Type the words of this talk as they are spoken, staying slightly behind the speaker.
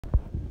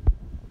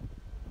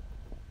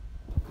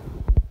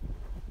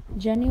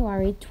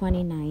January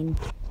 29,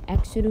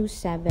 Exodus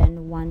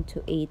 7 1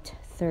 to 8,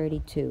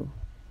 32.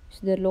 So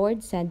the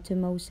Lord said to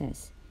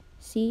Moses,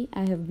 See,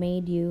 I have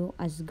made you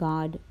as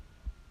God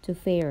to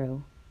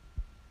Pharaoh,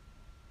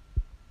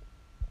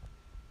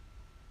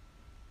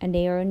 and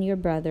Aaron your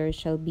brother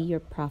shall be your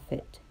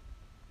prophet.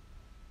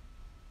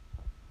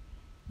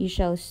 You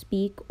shall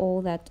speak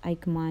all that I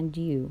command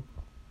you.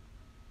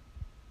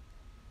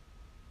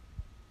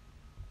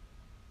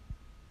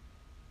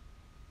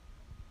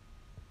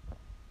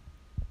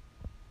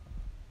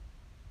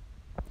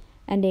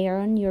 And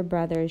Aaron your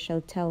brother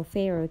shall tell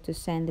Pharaoh to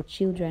send the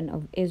children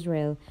of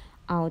Israel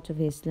out of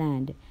his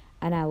land,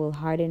 and I will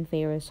harden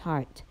Pharaoh's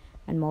heart,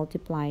 and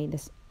multiply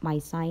my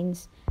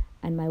signs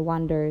and my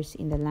wonders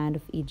in the land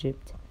of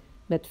Egypt.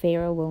 But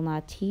Pharaoh will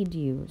not heed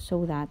you,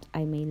 so that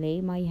I may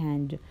lay my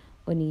hand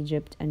on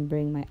Egypt and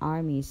bring my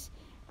armies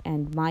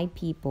and my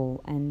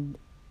people,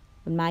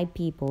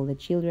 the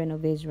children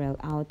of Israel,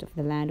 out of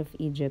the land of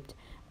Egypt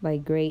by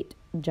great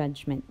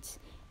judgments.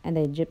 And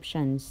the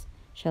Egyptians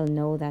shall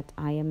know that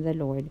I am the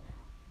Lord,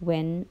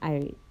 when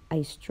I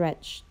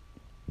stretch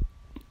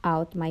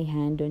out my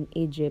hand on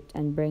Egypt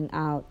and bring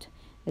out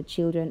the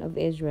children of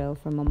Israel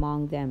from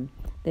among them.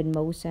 Then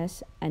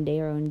Moses and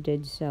Aaron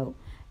did so,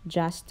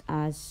 just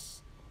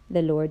as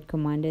the Lord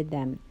commanded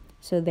them.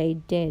 So they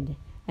did,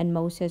 and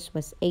Moses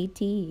was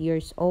 80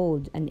 years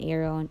old, and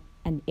Aaron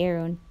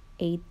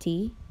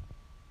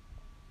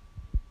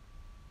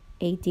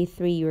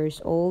 83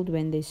 years old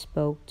when they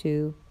spoke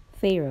to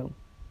Pharaoh.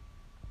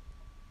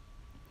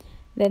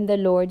 Then the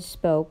Lord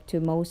spoke to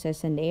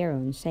Moses and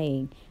Aaron,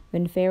 saying,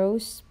 When Pharaoh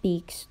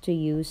speaks to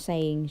you,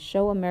 saying,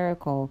 Show a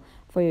miracle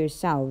for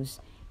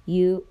yourselves,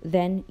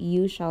 then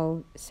you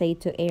shall say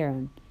to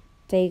Aaron,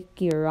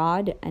 Take your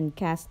rod and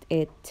cast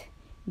it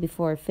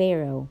before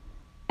Pharaoh,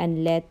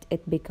 and let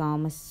it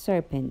become a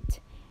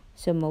serpent.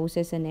 So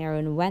Moses and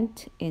Aaron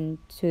went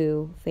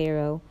into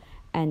Pharaoh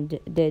and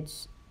did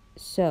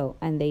so,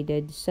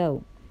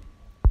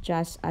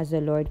 just as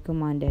the Lord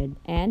commanded.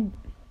 And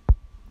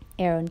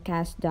Aaron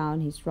cast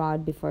down his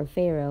rod before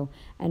Pharaoh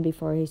and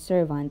before his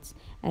servants,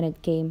 and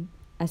it came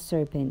a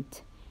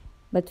serpent.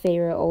 But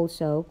Pharaoh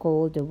also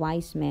called the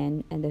wise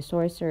men and the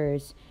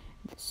sorcerers,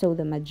 so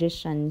the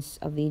magicians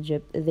of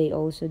Egypt, they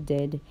also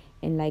did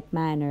in like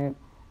manner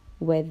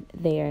with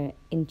their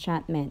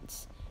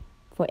enchantments.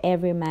 For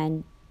every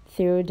man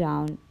threw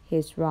down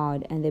his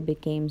rod, and they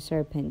became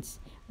serpents.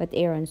 But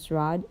Aaron's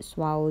rod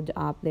swallowed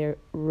up their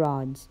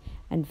rods,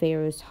 and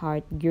Pharaoh's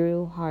heart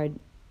grew hard,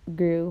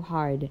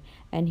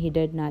 and he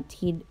did not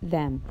heed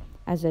them,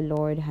 as the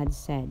Lord had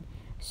said.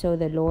 So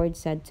the Lord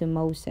said to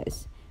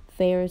Moses,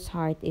 Pharaoh's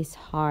heart is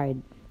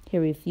hard. He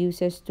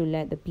refuses to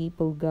let the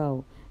people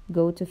go.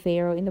 Go to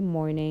Pharaoh in the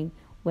morning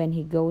when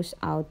he goes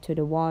out to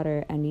the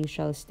water, and you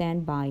shall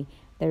stand by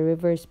the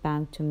river's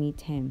bank to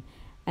meet him.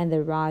 And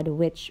the rod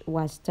which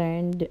was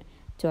turned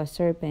to a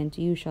serpent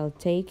you shall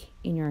take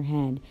in your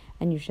hand,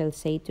 and you shall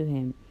say to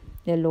him,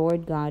 The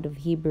Lord God of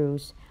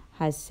Hebrews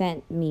has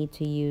sent me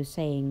to you,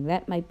 saying,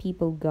 Let my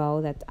people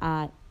go,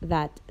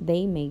 that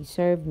they may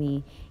serve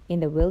me in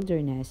the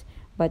wilderness.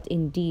 But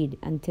indeed,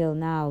 until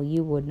now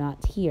you would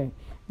not hear.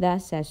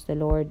 Thus says the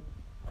Lord,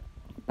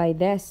 By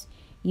this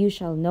you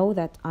shall know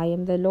that I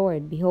am the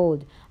Lord.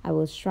 Behold, I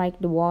will strike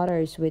the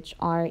waters which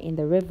are in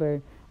the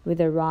river with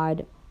the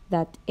rod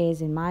that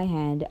is in my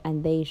hand,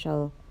 and they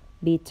shall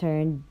be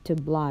turned to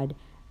blood,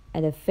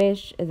 and the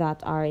fish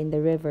that are in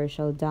the river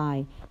shall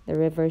die. The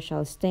river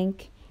shall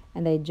stink,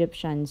 and the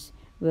Egyptians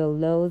will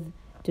loathe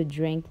to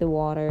drink the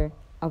water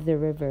of the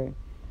river.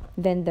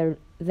 Then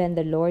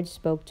the Lord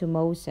spoke to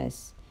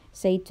Moses,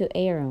 Say to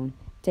Aaron,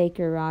 Take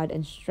your rod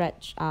and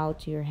stretch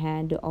out your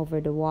hand over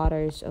the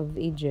waters of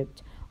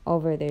Egypt,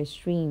 over their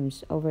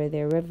streams, over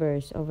their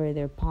rivers, over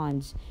their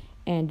ponds,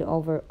 and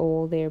over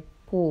all their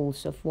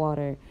pools of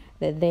water,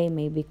 that they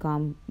may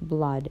become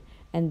blood.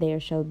 And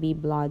there shall be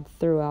blood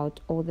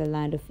throughout all the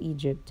land of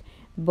Egypt,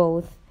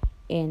 both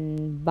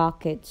in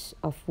buckets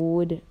of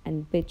wood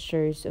and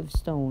pitchers of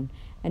stone.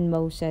 And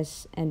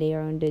Moses and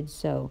Aaron did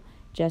so,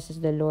 just as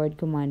the Lord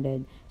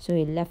commanded. So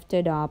he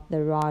lifted up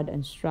the rod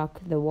and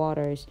struck the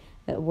waters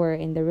that were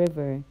in the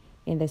river,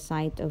 in the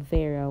sight of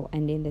Pharaoh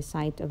and in the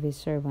sight of his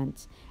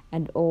servants.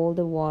 And all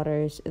the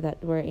waters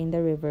that were in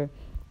the river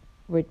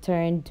were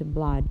turned to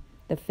blood.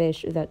 The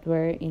fish that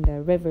were in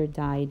the river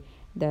died.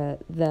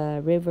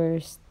 The river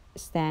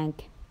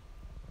stank,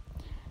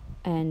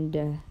 and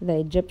the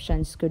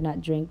Egyptians could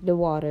not drink the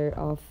water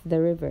of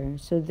the river.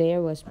 So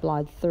there was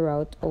blood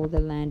throughout all the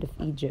land of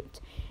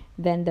Egypt.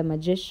 Then the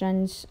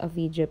magicians of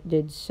Egypt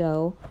did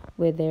so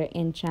with their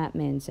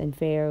enchantments, and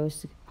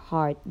Pharaoh's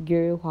heart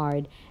grew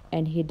hard,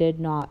 and he did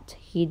not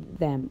heed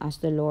them, as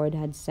the Lord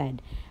had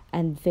said.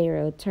 And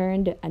Pharaoh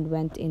turned and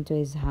went into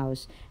his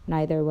house.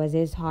 Neither was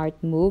his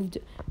heart moved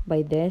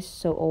by this,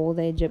 so all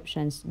the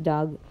Egyptians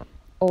dug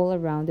all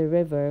around the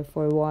river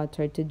for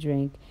water to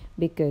drink,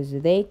 because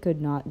they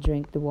could not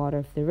drink the water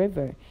of the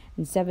river.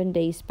 And 7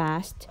 days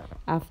passed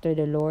after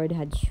the Lord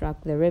had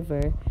struck the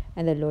river,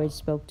 and the Lord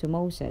spoke to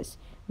Moses,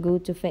 go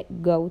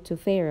to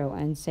Pharaoh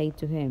and say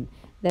to him,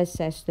 Thus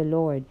says the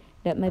Lord,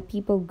 let my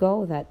people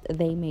go that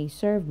they may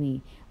serve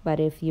me. But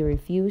if you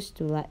refuse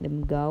to let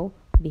them go,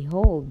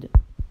 behold,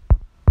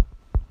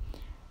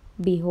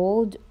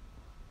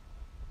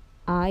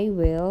 I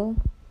will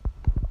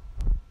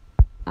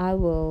I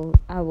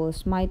will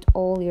smite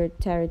all your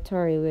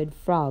territory with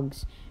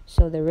frogs.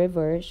 So the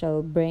river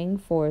shall bring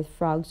forth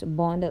frogs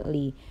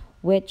abundantly,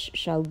 which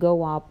shall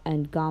go up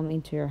and come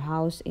into your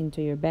house, into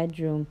your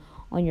bedroom,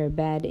 on your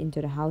bed,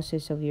 into the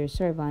houses of your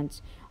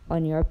servants,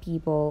 on your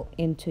people,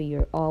 into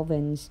your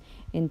ovens,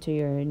 into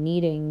your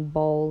kneading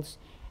bowls,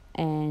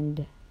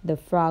 and the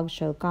frogs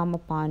shall come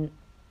up on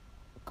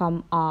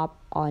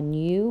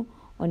you,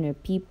 on your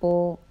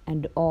people,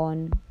 and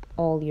on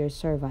all your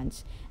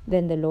servants.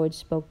 Then the Lord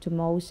spoke to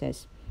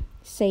Moses,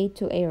 Say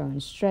to Aaron,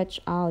 Stretch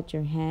out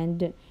your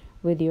hand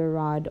with your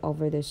rod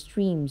over the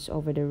streams,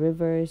 over the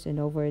rivers, and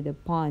over the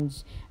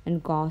ponds,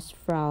 and cause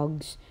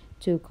frogs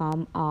to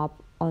come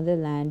up on the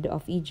land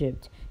of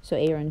Egypt. So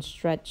Aaron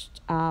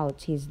stretched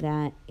out his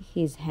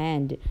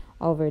hand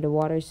over the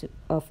waters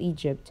of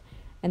Egypt,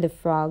 and the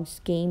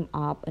frogs came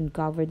up and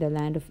covered the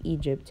land of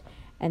Egypt.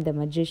 And the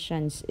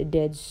magicians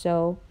did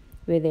so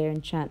with their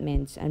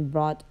enchantments, and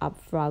brought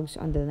up frogs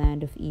on the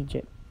land of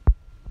Egypt.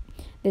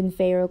 Then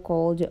Pharaoh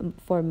called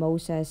for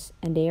Moses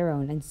and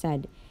Aaron and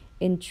said,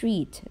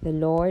 Entreat the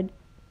Lord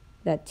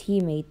that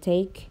he may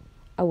take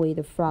away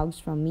the frogs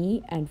from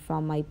me and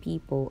from my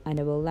people, and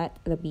I will let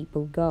the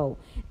people go,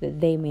 that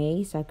they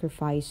may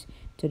sacrifice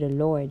to the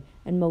Lord.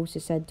 And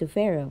Moses said to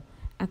Pharaoh,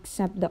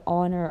 Accept the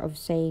honor of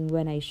saying,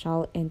 When I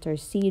shall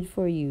intercede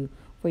for you,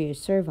 for your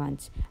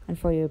servants, and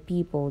for your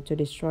people, to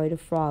destroy the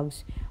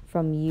frogs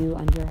from you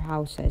and your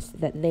houses,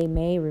 that they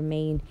may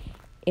remain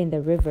in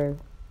the river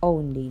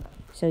only.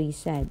 So he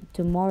said,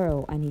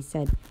 Tomorrow. And he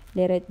said,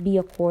 Let it be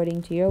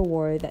according to your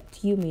word, that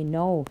you may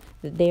know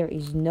that there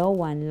is no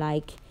one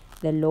like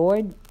the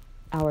Lord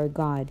our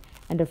God.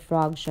 And the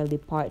frogs shall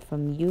depart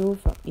from you,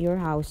 from your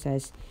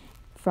houses,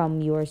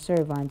 from your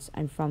servants,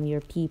 and from your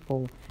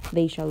people.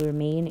 They shall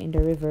remain in the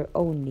river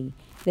only.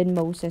 Then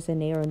Moses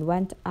and Aaron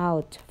went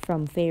out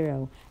from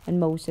Pharaoh, and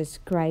Moses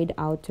cried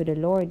out to the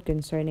Lord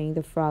concerning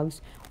the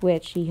frogs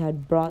which he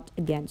had brought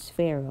against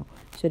Pharaoh.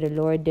 So the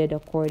Lord did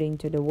according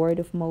to the word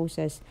of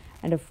Moses,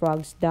 and the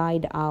frogs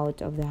died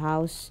out of the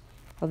houses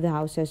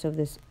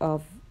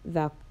of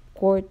the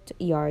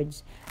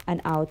courtyards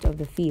and out of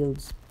the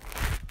fields.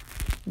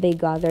 They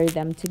gathered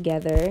them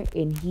together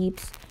in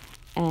heaps,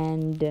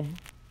 and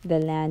the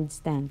land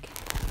stank.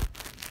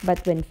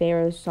 But when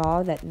Pharaoh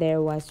saw that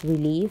there was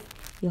relief,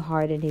 he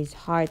hardened his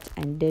heart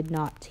and did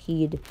not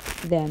heed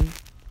them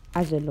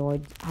as the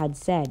Lord had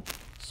said.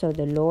 So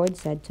the Lord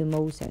said to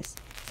Moses,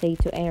 Say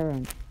to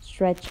Aaron,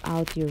 Stretch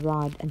out your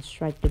rod and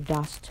strike the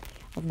dust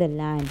of the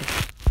land,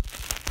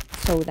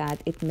 so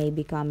that it may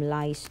become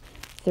lice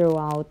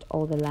throughout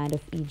all the land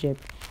of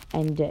Egypt.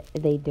 And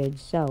they did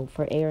so.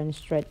 For Aaron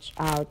stretched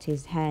out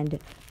his hand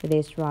with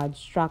his rod,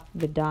 struck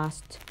the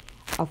dust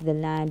of the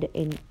land,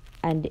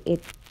 and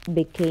it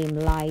became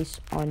lice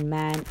on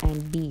man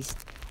and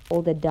beast.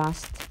 All the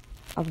dust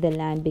of the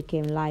land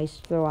became lice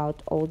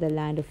throughout all the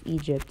land of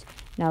Egypt.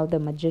 Now the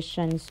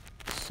magicians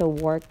so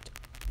worked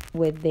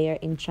with their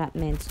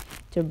enchantments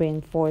to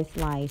bring forth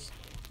lice,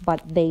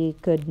 but they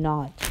could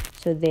not.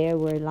 So there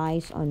were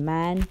lice on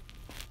man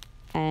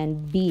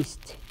and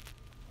beast.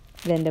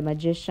 Then the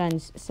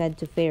magicians said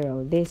to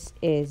Pharaoh, This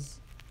is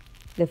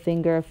the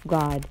finger of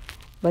God.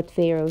 But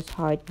Pharaoh's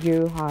heart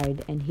grew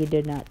hard, and he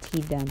did not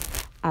heed them,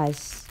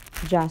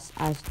 just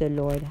as the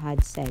Lord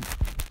had said.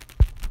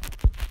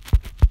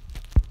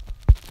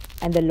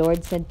 And the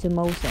Lord said to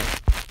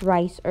Moses,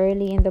 Rise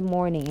early in the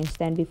morning and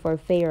stand before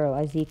Pharaoh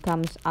as he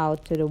comes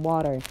out to the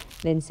water.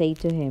 Then say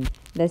to him,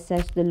 Thus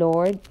says the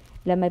Lord,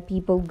 Let my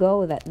people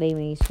go, that they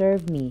may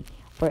serve me.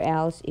 Or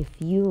else, if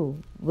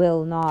you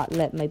will not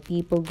let my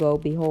people go,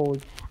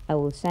 behold, I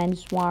will send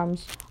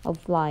swarms of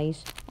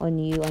flies on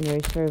you and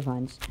your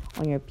servants,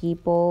 on your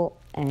people,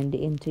 and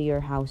into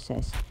your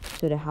houses.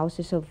 So the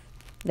houses of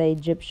the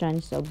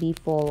Egyptians shall be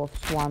full of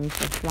swarms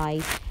of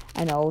flies,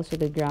 and also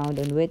the ground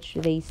on which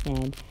they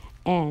stand.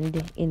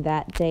 And in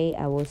that day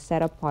I will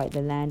set apart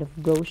the land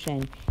of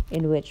Goshen,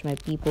 in which my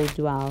people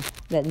dwell,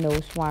 that no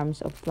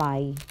swarms of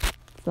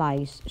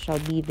flies shall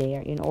be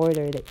there, in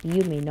order that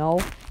you may know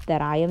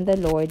that I am the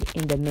Lord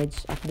in the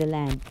midst of the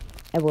land.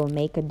 I will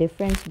make a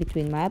difference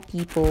between my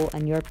people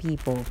and your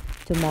people.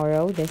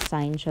 Tomorrow this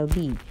sign shall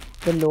be.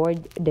 The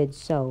Lord did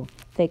so.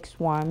 Thick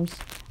swarms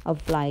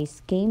of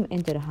flies came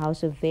into the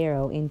house of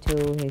Pharaoh,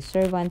 into his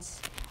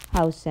servants'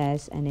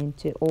 houses, and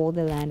into all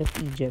the land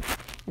of Egypt.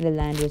 And the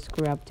land was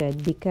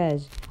corrupted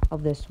because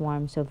of the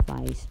swarms of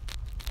flies.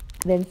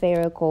 Then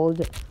Pharaoh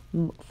called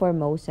for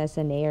Moses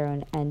and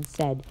Aaron and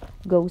said,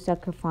 Go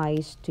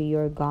sacrifice to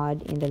your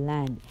God in the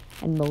land.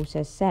 And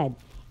Moses said,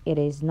 It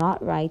is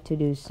not right to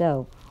do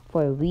so,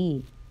 for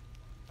we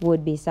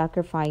would be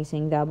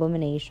sacrificing the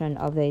abomination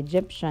of the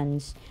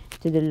Egyptians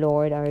to the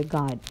Lord our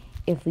God.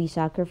 If we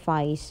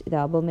sacrifice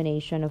the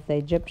abomination of the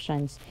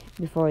Egyptians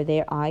before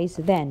their eyes,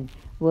 then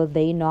will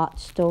they not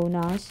stone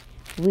us?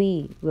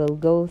 We will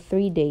go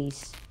 3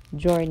 days'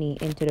 journey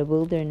into the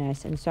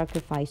wilderness and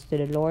sacrifice to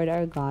the Lord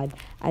our God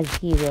as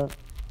he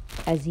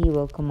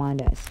will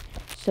command us.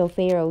 So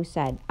Pharaoh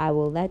said, I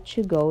will let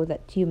you go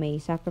that you may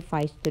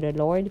sacrifice to the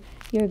Lord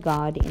your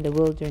God in the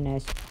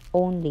wilderness.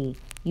 Only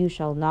you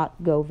shall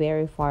not go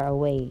very far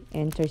away.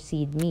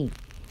 Intercede me.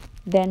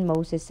 Then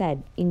Moses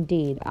said,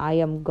 Indeed, I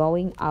am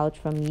going out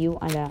from you,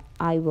 and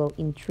I will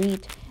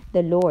entreat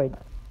the Lord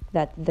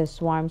that the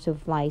swarms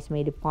of flies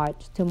may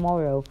depart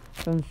tomorrow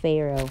from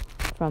Pharaoh,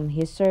 from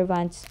his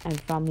servants,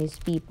 and from his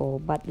people.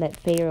 But let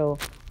Pharaoh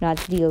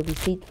not deal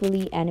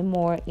deceitfully any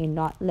more in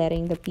not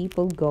letting the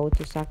people go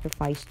to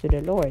sacrifice to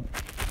the Lord.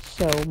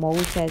 So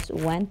Moses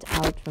went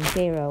out from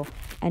Pharaoh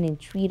and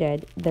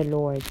entreated the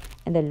Lord,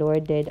 and the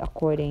Lord did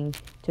according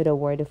to the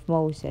word of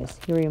Moses.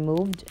 He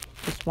removed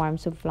the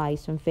swarms of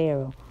flies from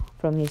Pharaoh,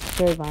 from his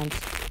servants,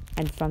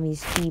 and from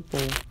his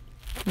people.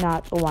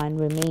 Not one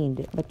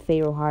remained, but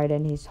Pharaoh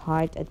hardened his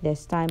heart at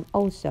this time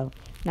also,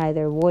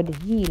 neither would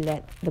he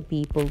let the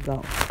people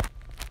go.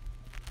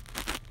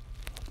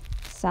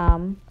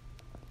 Psalm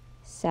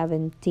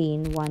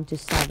 17,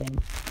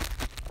 1-7.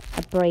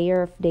 A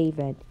prayer of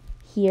David.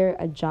 Hear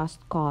a just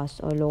cause,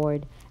 O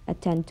Lord.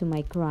 Attend to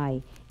my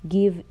cry.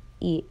 Give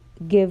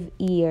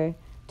ear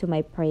to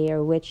my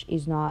prayer, which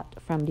is not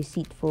from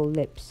deceitful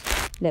lips.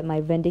 Let my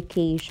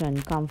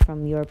vindication come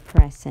from your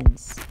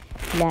presence.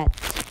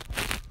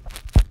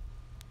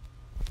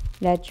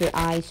 Let your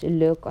eyes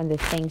look on the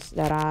things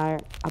that are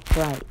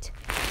upright.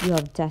 You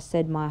have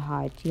tested my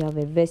heart. You have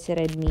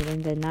visited me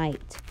in the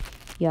night.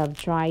 You have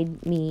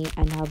tried me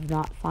and have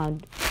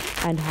found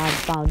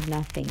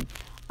nothing.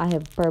 I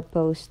have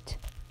purposed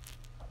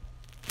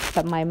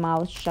that my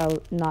mouth shall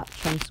not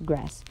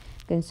transgress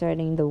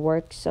concerning the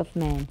works of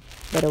men,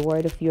 by the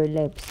word of your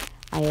lips.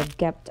 I have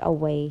kept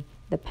away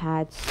the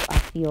paths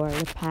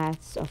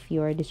of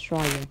your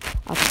destroyer.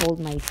 Uphold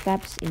my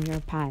steps in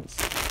your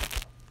paths,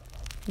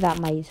 that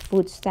my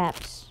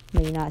footsteps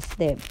may not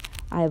slip.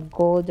 I have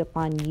called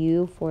upon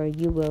you, for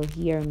you will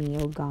hear me,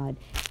 O God.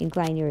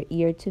 Incline your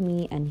ear to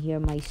me and hear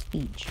my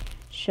speech.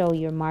 Show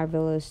your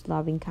marvelous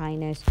loving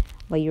kindness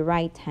by your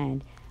right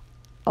hand,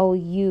 O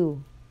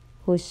you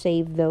who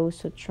save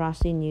those who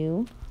trust in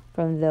you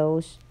from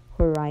those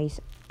who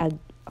rise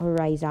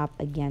up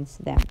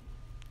against them.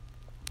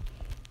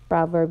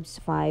 Proverbs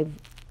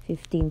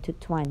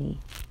 5:15-20.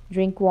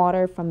 Drink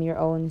water from your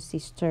own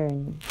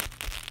cistern,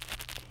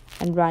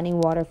 and running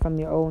water from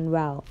your own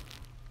well.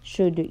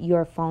 Should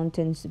your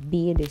fountains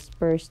be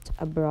dispersed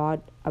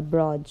abroad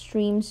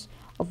streams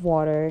of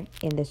water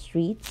in the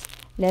streets,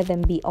 let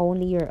them be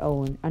only your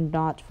own, and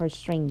not for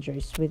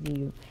strangers with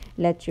you.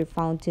 Let your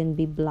fountain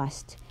be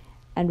blessed,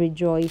 and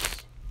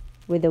rejoice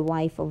with the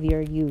wife of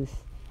your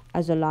youth,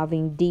 as a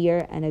loving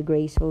deer and a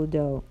graceful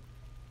doe.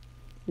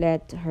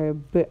 Let her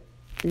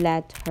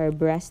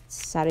breasts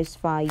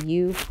satisfy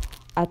you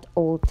at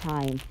all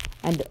time,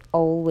 and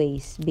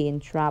always be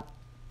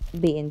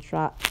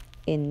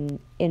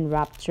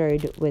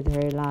enraptured with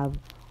her love.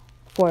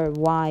 For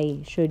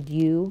why should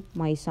you,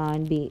 my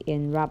son, be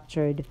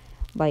enraptured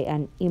by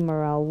an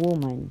immoral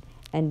woman,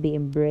 and be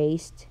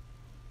embraced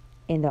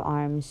in the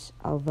arms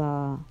of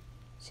a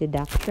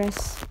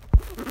seductress?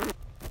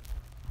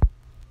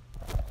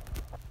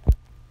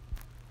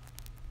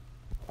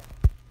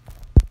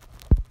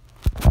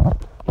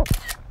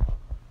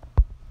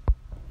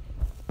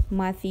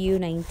 Matthew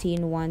 19,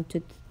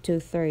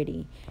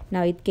 1-30.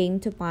 Now it came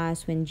to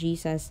pass, when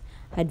Jesus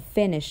had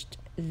finished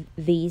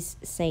these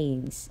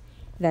sayings,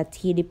 that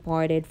he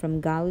departed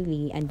from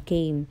Galilee and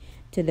came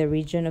to the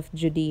region of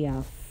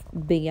Judea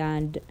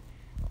beyond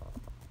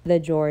the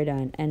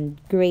Jordan, and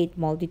great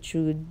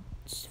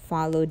multitudes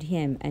followed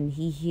him, and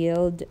he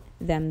healed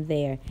them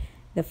there.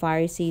 The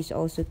Pharisees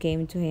also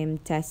came to him,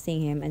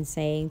 testing him, and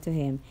saying to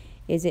him,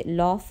 Is it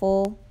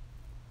lawful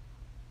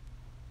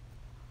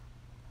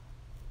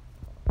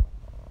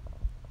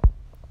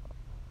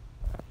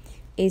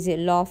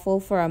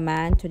for a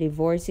man to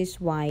divorce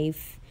his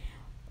wife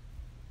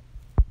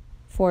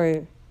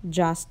for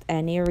just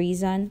any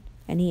reason?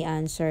 And he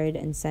answered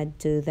and said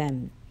to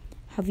them,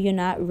 Have you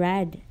not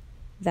read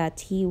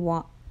that he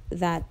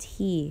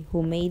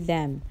who made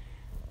them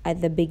at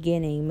the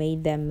beginning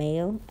made them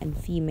male and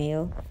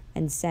female,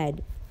 and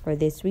said, For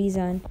this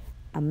reason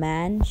a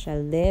man shall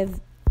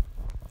leave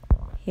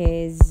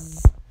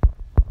his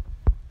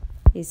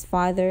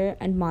father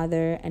and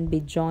mother and be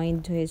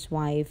joined to his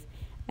wife,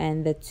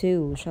 and the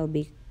two shall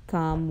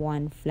become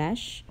one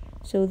flesh?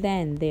 So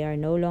then they are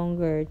no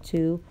longer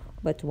two,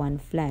 but one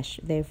flesh.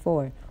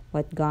 Therefore,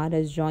 what God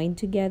has joined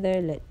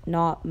together, let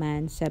not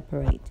man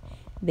separate.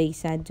 They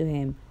said to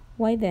him,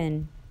 Why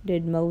then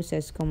did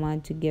Moses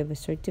command to give a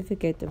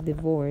certificate of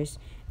divorce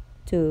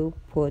to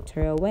put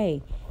her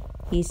away?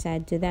 He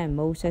said to them,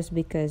 Moses,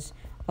 because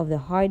of the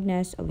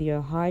hardness of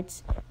your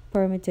hearts,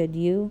 permitted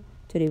you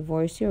to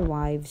divorce your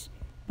wives,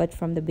 but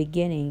from the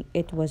beginning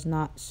it was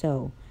not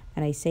so.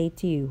 And I say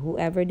to you,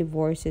 whoever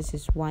divorces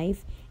his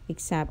wife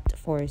except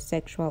for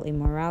sexual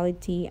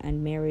immorality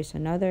and marries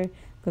another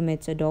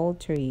commits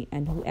adultery,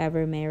 and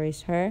whoever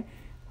marries her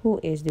who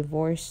is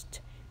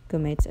divorced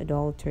commits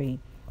adultery.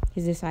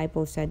 His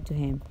disciples said to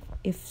him,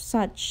 If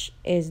such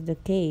is the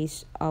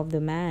case of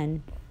the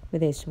man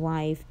with his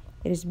wife,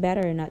 it is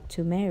better not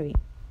to marry.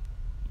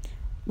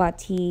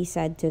 But he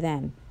said to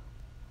them,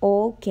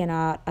 All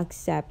cannot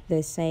accept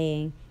this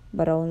saying,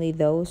 but only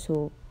those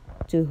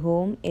to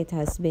whom it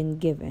has been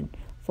given.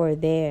 For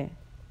there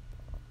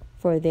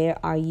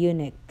are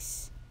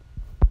eunuchs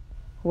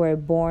who were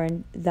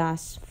born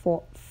thus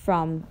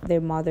from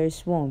their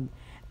mother's womb,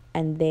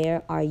 and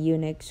there are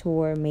eunuchs who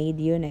were made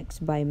eunuchs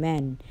by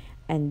men,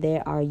 and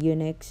there are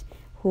eunuchs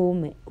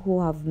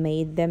who have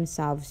made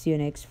themselves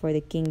eunuchs for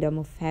the kingdom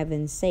of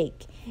heaven's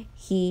sake.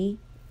 He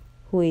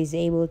who is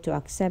able to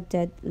accept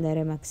it, let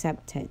him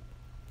accept it.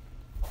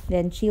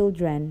 Then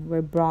children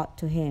were brought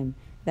to him,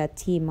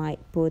 that he might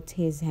put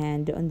his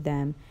hand on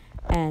them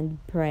and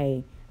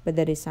pray. But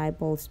the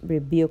disciples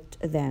rebuked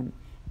them.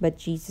 But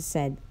Jesus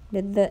said,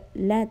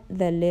 Let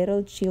the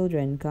little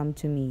children come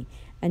to me,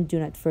 and do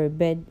not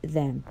forbid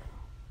them,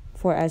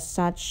 for as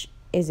such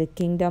is the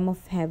kingdom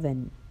of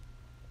heaven.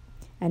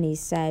 And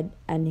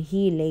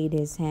he laid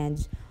his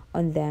hands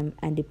on them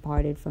and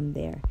departed from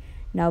there.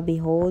 Now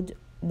behold,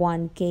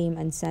 one came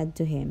and said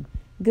to him,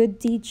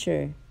 Good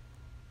teacher,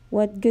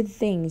 what good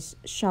things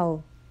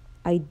shall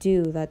I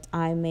do that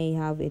I may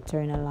have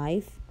eternal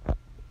life?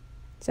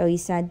 So he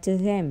said to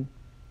him,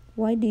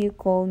 Why do you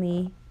call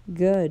me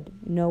good?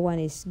 No one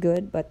is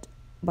good but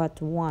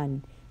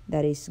one,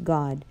 that is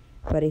God.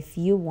 But if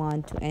you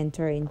want to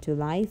enter into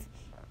life,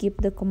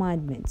 keep the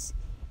commandments.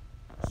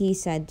 He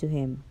said to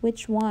him,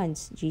 Which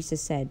ones?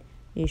 Jesus said,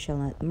 You shall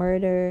not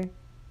murder,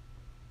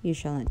 you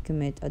shall not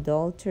commit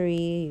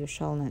adultery, you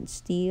shall not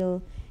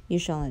steal, you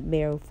shall not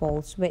bear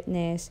false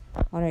witness,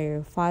 honor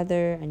your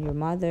father and your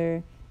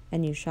mother,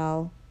 and you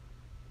shall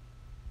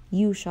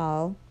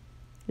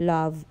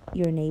love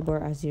your neighbor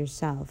as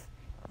yourself.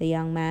 The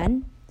young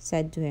man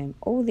said to him,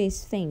 All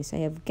these things I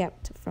have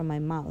kept from my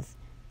mouth.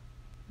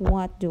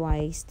 What do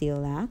I still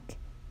lack?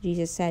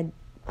 Jesus said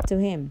to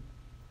him,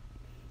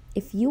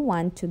 If you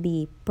want to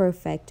be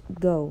perfect,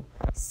 go,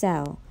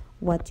 sell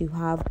what you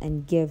have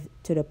and give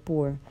to the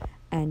poor,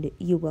 and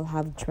you will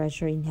have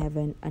treasure in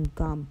heaven, and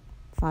come,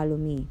 follow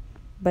me.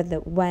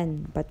 But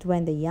when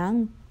the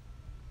young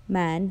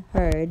man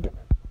heard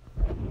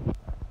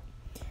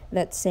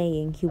that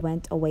saying, he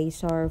went away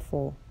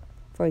sorrowful,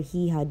 for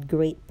he had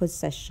great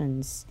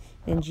possessions.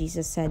 Then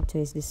Jesus said to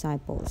his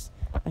disciples,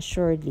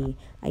 Assuredly,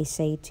 I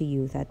say to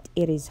you that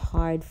it is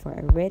hard for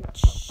a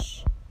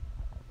rich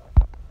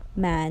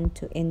man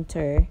to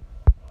enter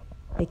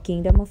the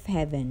kingdom of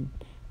heaven.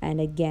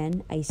 And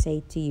again, I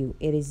say to you,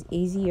 it is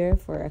easier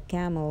for a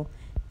camel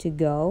to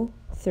go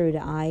through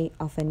the eye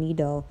of a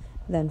needle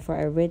than for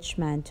a rich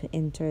man to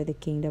enter the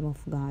kingdom of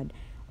God.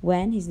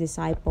 When his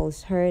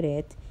disciples heard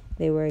it,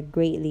 they were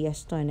greatly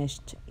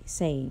astonished,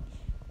 saying,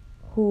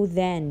 Who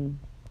then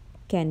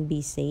can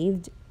be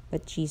saved?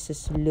 But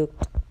Jesus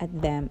looked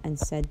at them and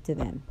said to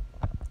them,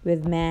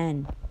 With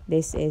man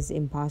this is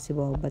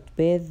impossible, but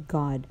with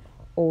God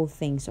all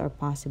things are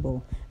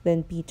possible.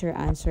 Then Peter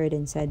answered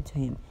and said to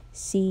him,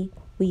 See,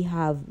 we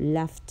have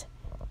left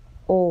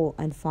all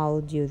and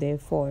followed you.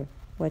 Therefore,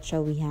 what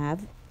shall we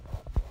have?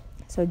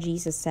 So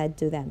Jesus said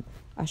to them,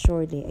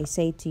 Assuredly, I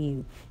say to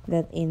you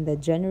that in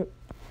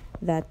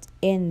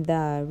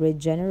the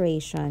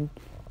regeneration,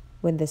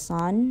 when the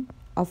Son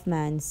of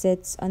Man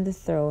sits on the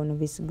throne of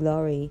his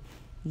glory,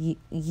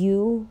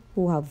 you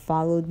who have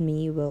followed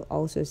me will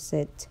also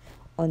sit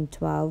on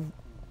 12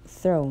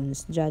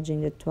 thrones,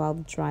 judging the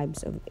 12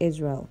 tribes of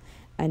Israel.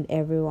 And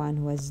everyone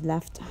who has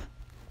left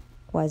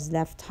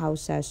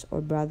houses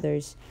or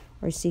brothers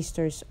or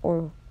sisters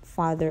or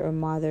father or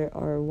mother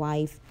or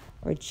wife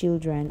or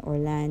children or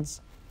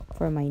lands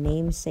for my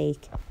name's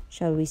sake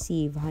shall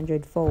receive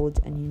 100-fold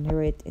and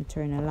inherit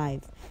eternal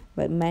life.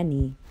 But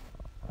many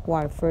who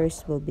are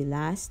first will be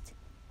last,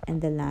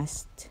 and the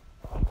last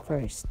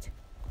first.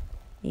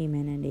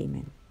 Amen and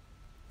amen.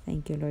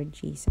 Thank you, Lord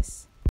Jesus.